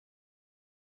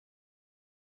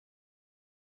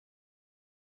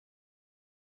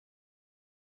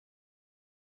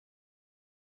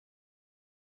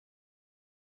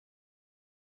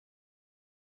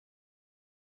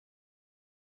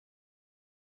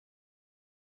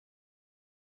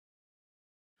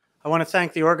I want to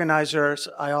thank the organizers.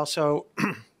 I also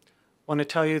want to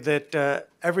tell you that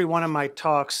every one of my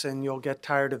talks, and you'll get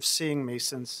tired of seeing me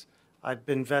since I've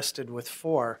been vested with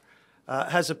 4,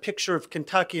 has a picture of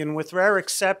Kentucky. And with rare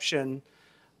exception,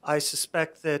 I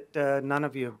suspect that none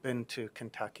of you have been to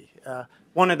Kentucky.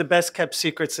 One of the best kept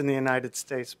secrets in the United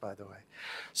States, by the way.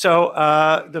 So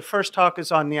the first talk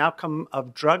is on the outcome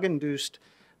of drug-induced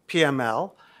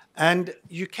PML. And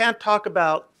you can't talk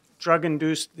about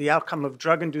the outcome of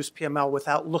drug-induced PML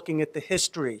without looking at the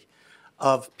history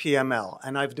of PML.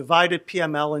 And I've divided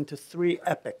PML into 3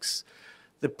 epochs: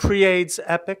 the pre-AIDS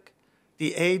epoch,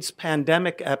 the AIDS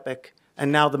pandemic epoch,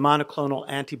 and now the monoclonal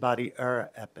antibody era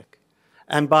epoch.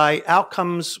 And by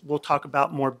outcomes, we'll talk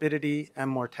about morbidity and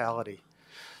mortality.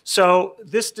 So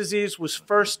this disease was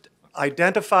first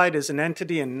identified as an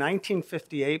entity in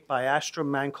 1958 by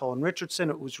Astrom, Mankell, and Richardson.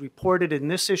 It was reported in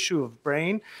this issue of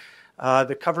Brain,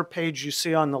 the cover page you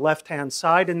see on the left-hand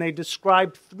side, and they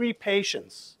described 3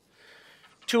 patients.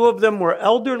 2 of them were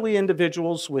elderly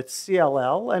individuals with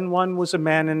CLL, and 1 was a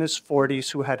man in his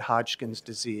 40s who had Hodgkin's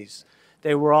disease.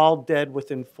 They were all dead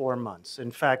within 4 months.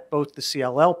 In fact, both the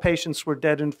CLL patients were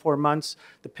dead in 4 months.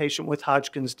 The patient with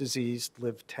Hodgkin's disease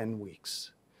lived 10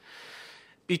 weeks.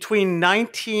 Between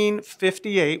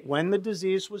 1958, when the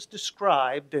disease was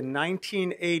described, and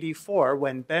 1984,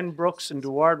 when Ben Brooks and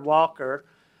Duard Walker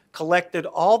collected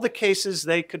all the cases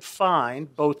they could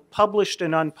find, both published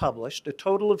and unpublished, a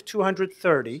total of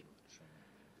 230,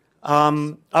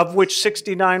 of which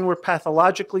 69 were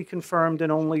pathologically confirmed and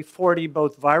only 40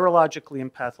 both virologically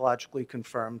and pathologically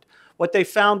confirmed. What they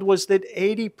found was that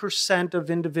 80% of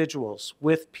individuals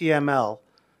with PML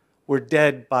were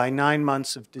dead by 9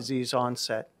 months of disease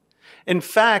onset. In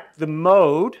fact, the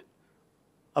mode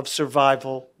of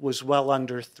survival was well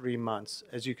under 3 months,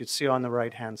 as you could see on the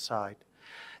right-hand side.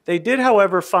 They did,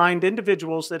 however, find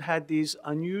individuals that had these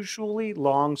unusually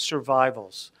long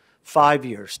survivals: 5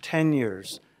 years, 10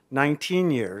 years, 19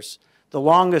 years. The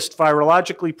longest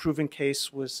virologically proven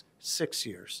case was 6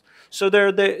 years. So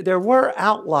there were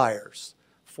outliers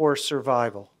for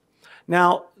survival.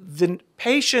 Now, the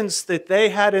patients that they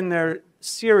had in their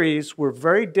series were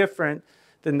very different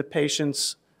than the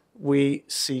patients we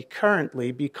see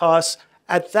currently, because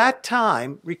at that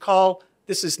time, recall,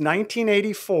 this is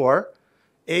 1984,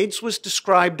 AIDS was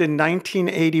described in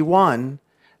 1981,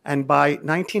 and by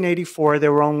 1984,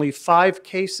 there were only 5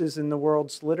 cases in the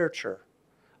world's literature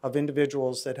of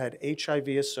individuals that had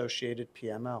HIV-associated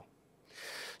PML.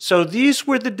 So these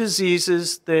were the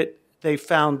diseases that they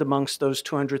found amongst those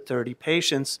 230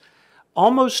 patients,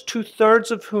 almost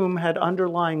 2/3 of whom had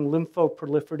underlying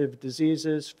lymphoproliferative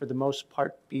diseases, for the most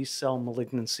part B-cell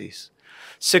malignancies.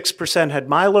 6% had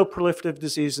myeloproliferative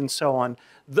disease, and so on.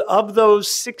 Of those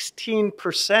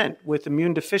 16% with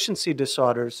immune deficiency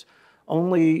disorders,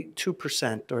 only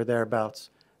 2% or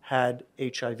thereabouts had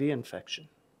HIV infection.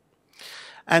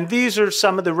 And these are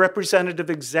some of the representative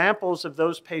examples of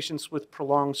those patients with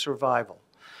prolonged survival.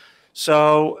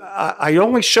 So I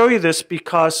only show you this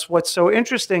because what's so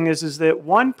interesting is that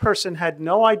one person had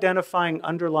no identifying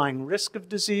underlying risk of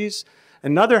disease,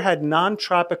 another had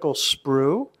non-tropical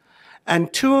sprue,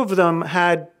 and 2 of them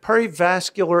had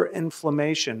perivascular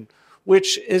inflammation,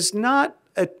 which is not,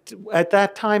 at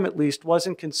that time at least,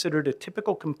 wasn't considered a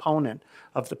typical component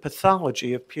of the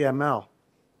pathology of PML.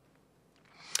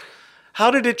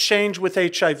 How did it change with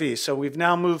HIV? So we've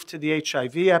now moved to the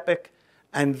HIV epoch,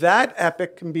 and that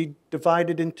epoch can be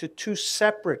divided into 2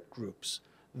 separate groups: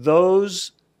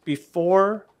 those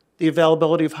before the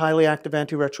availability of highly active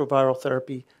antiretroviral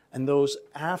therapy and those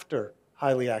after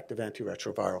highly active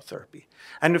antiretroviral therapy.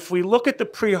 And if we look at the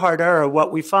pre-HAART era,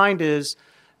 what we find is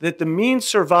that the mean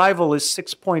survival is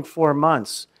 6.4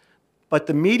 months, but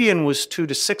the median was 2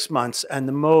 to 6 months, and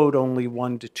the mode only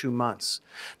 1 to 2 months.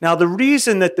 Now, the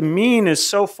reason that the mean is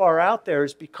so far out there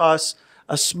is because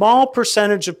a small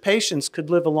percentage of patients could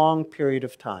live a long period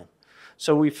of time.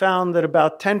 So we found that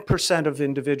about 10% of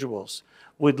individuals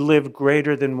would live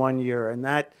greater than 1 year, and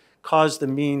that caused the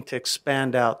mean to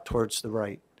expand out towards the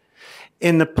right.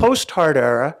 In the post-HAART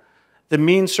era, the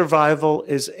mean survival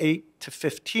is 8 to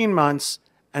 15 months,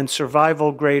 and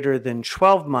survival greater than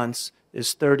 12 months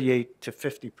is 38 to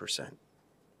 50%.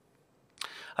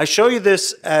 I show you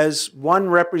this as one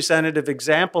representative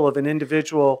example of an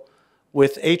individual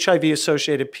with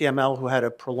HIV-associated PML who had a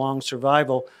prolonged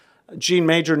survival. Gene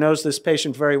Major knows this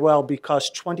patient very well because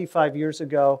 25 years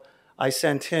ago, I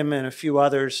sent him and a few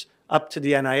others up to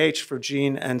the NIH for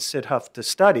Gene and Sid Huff to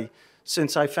study,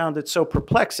 since I found it so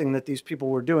perplexing that these people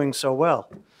were doing so well.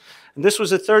 And this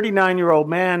was a 39-year-old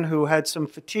man who had some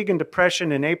fatigue and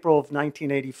depression in April of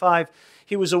 1985.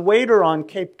 He was a waiter on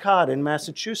Cape Cod in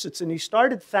Massachusetts, and he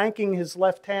started thanking his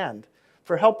left hand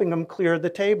for helping him clear the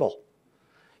table.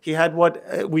 He had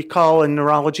what we call in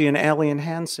neurology an alien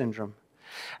hand syndrome.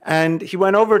 And he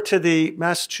went over to the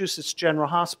Massachusetts General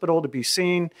Hospital to be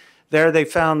seen. There they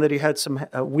found that he had some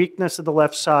weakness of the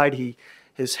left side.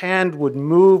 His hand would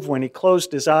move when he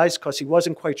closed his eyes because he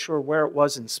wasn't quite sure where it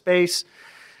was in space.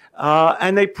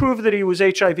 And they proved that he was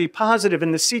HIV positive.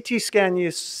 And the CT scan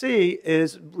you see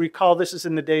is, recall this is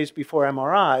in the days before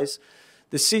MRIs,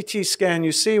 the CT scan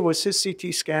you see was his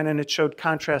CT scan, and it showed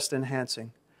contrast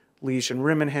enhancing lesion,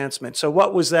 rim enhancement. So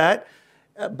what was that?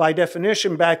 By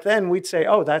definition, back then, we'd say,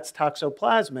 oh, that's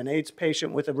toxoplasma, an AIDS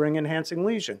patient with a ring-enhancing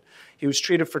lesion. He was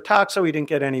treated for toxo. He didn't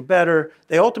get any better.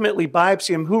 They ultimately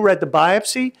biopsied him. Who read the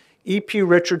biopsy? E.P.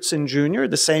 Richardson, Jr.,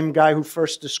 the same guy who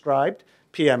first described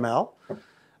PML.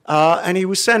 And he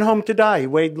was sent home to die. He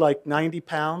weighed like 90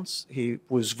 pounds. He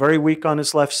was very weak on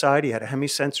his left side. He had a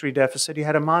hemisensory deficit. He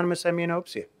had homonymous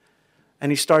immunopsia.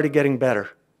 And he started getting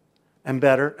better. And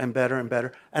better and better and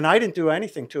better. And I didn't do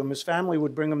anything to him. His family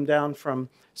would bring him down from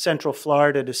Central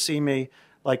Florida to see me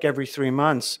like every 3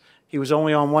 months. He was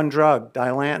only on one drug,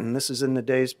 Dilantin. This is in the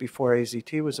days before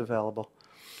AZT was available.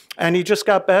 And he just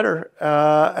got better.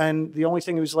 And the only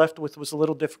thing he was left with was a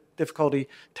little difficulty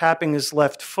tapping his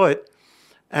left foot.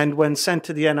 And when sent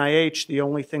to the NIH, the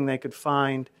only thing they could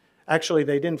find, actually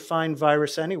they didn't find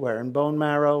virus anywhere, in bone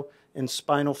marrow, in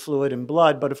spinal fluid and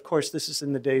blood, but of course this is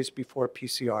in the days before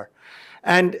PCR.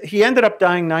 And he ended up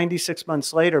dying 96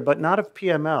 months later, but not of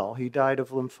PML. He died of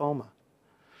lymphoma.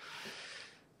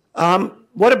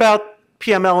 What about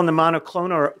PML in the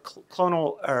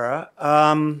monoclonal era?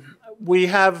 We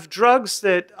have drugs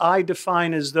that I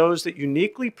define as those that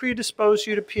uniquely predispose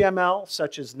you to PML,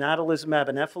 such as natalizumab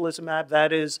and eculizumab.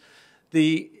 That is,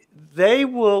 they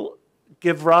will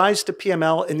give rise to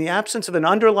PML in the absence of an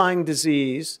underlying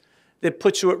disease that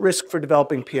puts you at risk for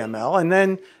developing PML. And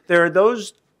then there are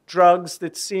those drugs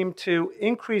that seem to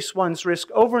increase one's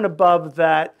risk over and above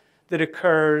that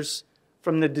occurs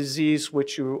from the disease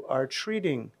which you are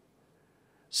treating.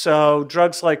 So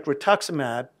drugs like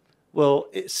rituximab will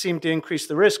seem to increase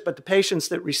the risk, but the patients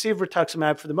that receive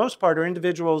rituximab for the most part are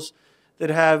individuals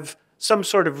that have some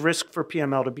sort of risk for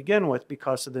PML to begin with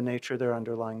because of the nature of their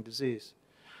underlying disease.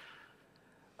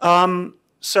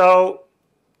 So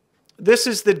this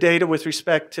is the data with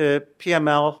respect to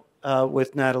PML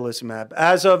with natalizumab.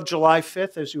 As of July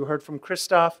 5th, as you heard from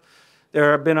Christoph,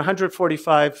 there have been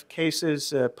 145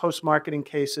 cases, post-marketing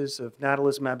cases of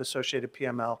natalizumab-associated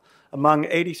PML among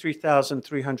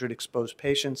 83,300 exposed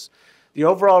patients. The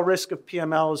overall risk of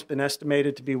PML has been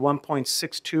estimated to be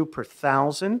 1.62 per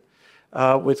thousand,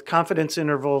 with confidence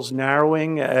intervals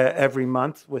narrowing every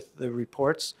month with the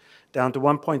reports, down to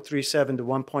 1.37 to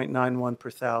 1.91 per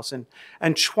thousand.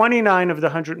 And 29 of the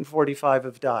 145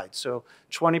 have died, so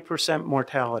 20%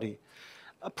 mortality.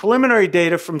 Preliminary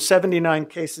data from 79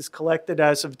 cases collected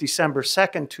as of December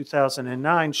 2nd,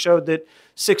 2009 showed that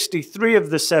 63 of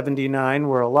the 79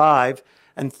 were alive,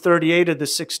 and 38 of the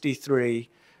 63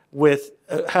 with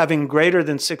having greater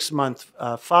than 6-month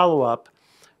follow-up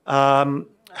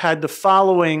had the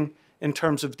following in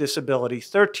terms of disability.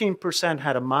 13%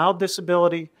 had a mild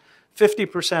disability,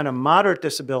 50% a moderate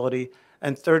disability,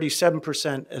 and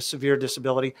 37% a severe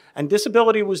disability. And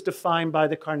disability was defined by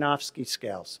the Karnofsky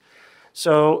scales.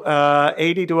 So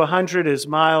 80 to 100 is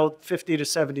mild, 50 to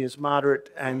 70 is moderate,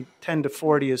 and 10 to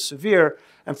 40 is severe.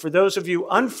 And for those of you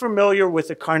unfamiliar with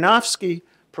the Karnofsky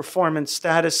performance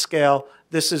status scale,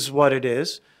 this is what it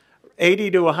is.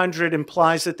 80 to 100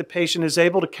 implies that the patient is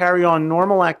able to carry on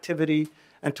normal activity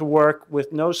and to work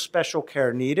with no special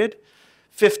care needed.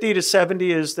 50 to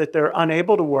 70 is that they're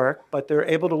unable to work, but they're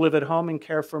able to live at home and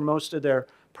care for most of their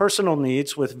personal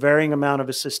needs with varying amount of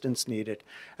assistance needed.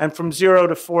 And from 0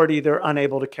 to 40, they're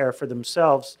unable to care for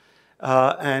themselves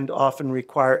and often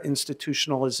require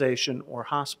institutionalization or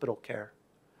hospital care.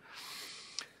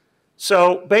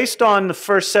 So based on the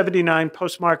first 79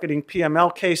 post-marketing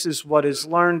PML cases, what is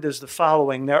learned is the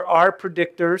following. There are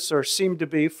predictors, or seem to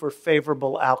be, for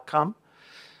favorable outcome.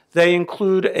 They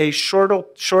include a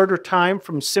shorter time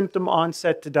from symptom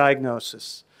onset to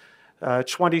diagnosis,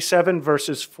 27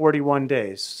 versus 41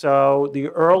 days. So the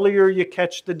earlier you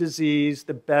catch the disease,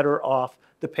 the better off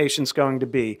the patient's going to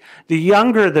be. The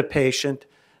younger the patient,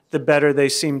 the better they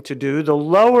seem to do. The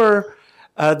lower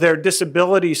their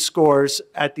disability scores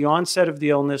at the onset of the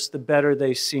illness, the better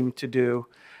they seem to do.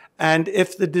 And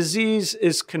if the disease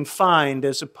is confined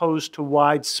as opposed to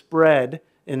widespread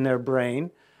in their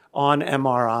brain, on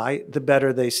MRI, the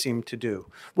better they seem to do.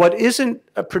 What isn't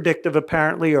predictive,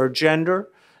 apparently, are gender,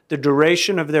 the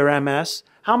duration of their MS,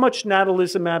 how much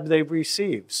natalizumab they've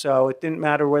received. So it didn't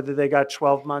matter whether they got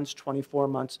 12 months, 24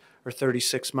 months, or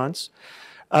 36 months.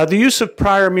 The use of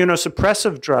prior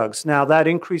immunosuppressive drugs. Now, that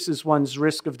increases one's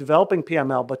risk of developing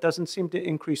PML, but doesn't seem to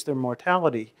increase their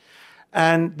mortality.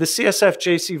 And the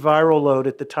CSF-JC viral load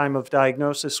at the time of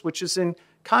diagnosis, which is in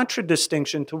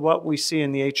contradistinction to what we see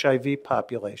in the HIV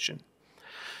population.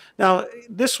 Now,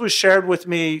 this was shared with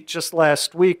me just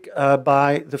last week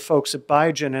by the folks at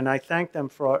Biogen, and I thank them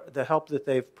for the help that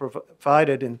they've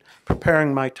provided in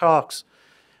preparing my talks.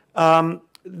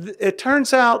 It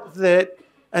turns out that,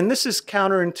 and this is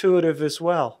counterintuitive as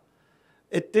well,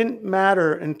 it didn't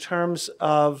matter in terms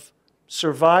of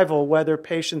survival whether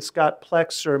patients got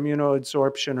plex or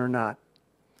immunoadsorption or not.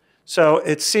 So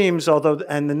it seems, although,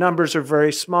 and the numbers are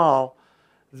very small,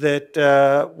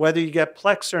 that whether you get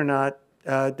plex or not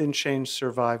didn't change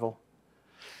survival.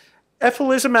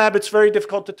 Eculizumab, it's very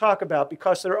difficult to talk about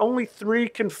because there are only 3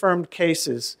 confirmed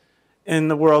cases in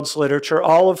the world's literature,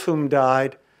 all of whom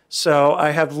died. So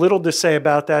I have little to say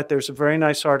about that. There's a very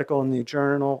nice article in the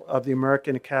Journal of the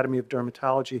American Academy of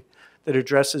Dermatology that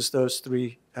addresses those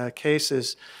 3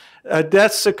 cases.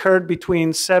 Deaths occurred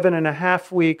between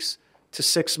 7.5 weeks to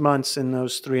 6 months in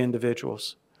those 3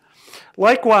 individuals.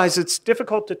 Likewise, it's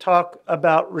difficult to talk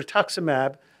about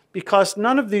rituximab because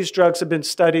none of these drugs have been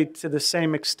studied to the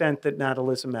same extent that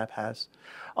natalizumab has.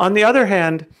 On the other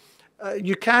hand,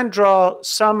 you can draw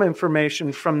some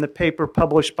information from the paper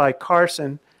published by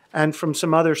Carson and from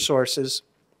some other sources.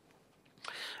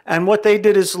 And what they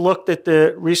did is looked at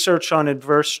the research on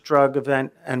adverse drug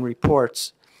event and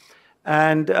reports.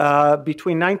 And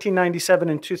between 1997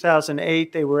 and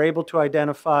 2008, they were able to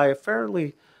identify a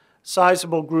fairly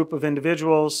sizable group of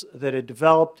individuals that had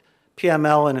developed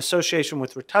PML in association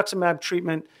with rituximab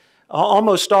treatment.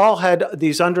 Almost all had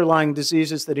these underlying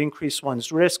diseases that increase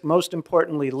one's risk, most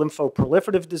importantly,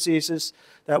 lymphoproliferative diseases.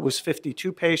 That was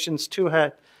 52 patients. 2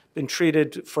 had been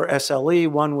treated for SLE,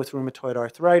 1 with rheumatoid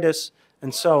arthritis,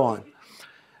 and so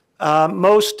on.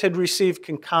 Most had received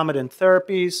concomitant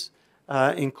therapies,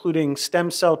 including stem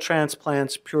cell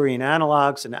transplants, purine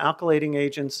analogs, and alkylating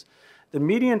agents. The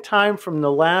median time from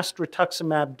the last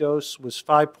rituximab dose was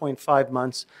 5.5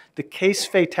 months. The case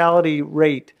fatality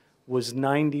rate was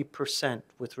 90%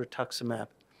 with rituximab.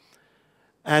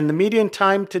 And the median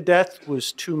time to death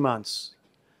was 2 months.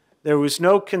 There was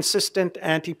no consistent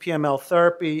anti-PML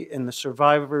therapy in the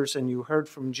survivors, and you heard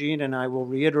from Jean, and I will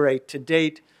reiterate, to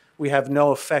date, we have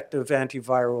no effective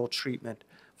antiviral treatment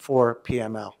for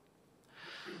PML.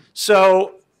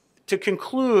 So, to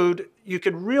conclude, you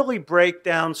could really break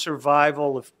down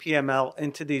survival of PML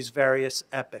into these various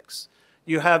epochs.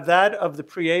 You have that of the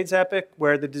pre-AIDS epoch,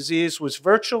 where the disease was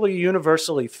virtually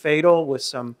universally fatal with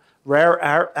some rare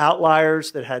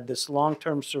outliers that had this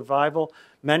long-term survival.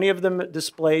 Many of them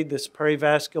displayed this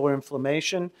perivascular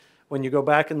inflammation when you go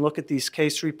back and look at these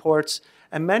case reports,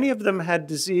 and many of them had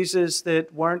diseases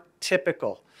that weren't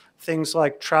typical, things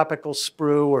like tropical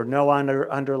sprue or no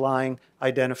underlying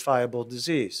identifiable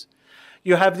disease.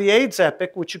 You have the AIDS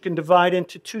epoch, which you can divide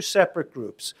into 2 separate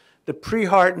groups, the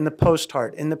pre-heart and the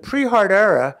post-heart. In the pre-heart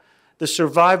era, the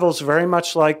survival is very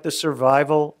much like the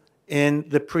survival in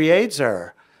the pre-AIDS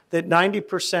era, that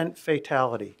 90%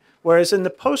 fatality. Whereas in the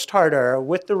post-heart era,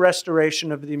 with the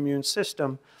restoration of the immune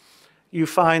system, you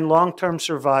find long-term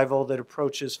survival that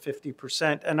approaches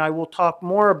 50%. And I will talk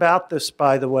more about this,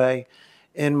 by the way,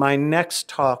 in my next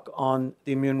talk on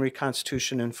the immune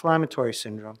reconstitution inflammatory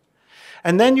syndrome.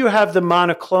 And then you have the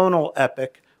monoclonal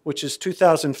epoch, which is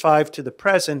 2005 to the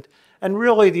present, and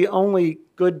really the only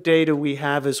good data we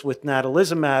have is with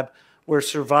natalizumab, where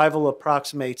survival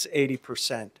approximates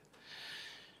 80%.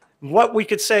 What we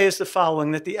could say is the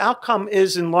following, that the outcome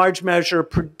is in large measure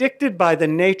predicted by the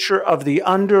nature of the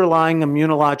underlying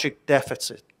immunologic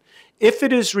deficit. If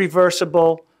it is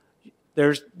reversible,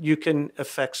 you can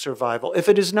affect survival. If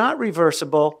it is not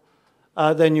reversible,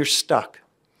 then you're stuck.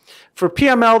 For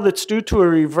PML that's due to a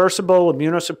reversible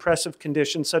immunosuppressive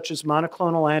condition such as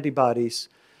monoclonal antibodies,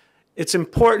 it's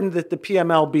important that the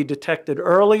PML be detected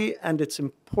early, and it's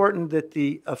important that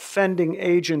the offending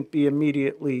agent be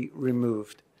immediately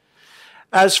removed.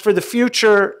 As for the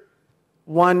future,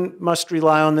 one must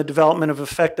rely on the development of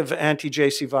effective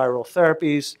anti-JC viral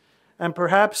therapies and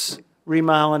perhaps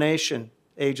remyelination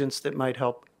agents that might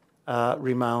help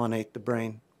remyelinate the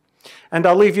brain. And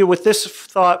I'll leave you with this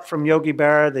thought from Yogi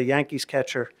Berra, the Yankees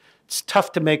catcher. It's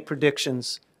tough to make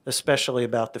predictions, especially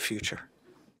about the future.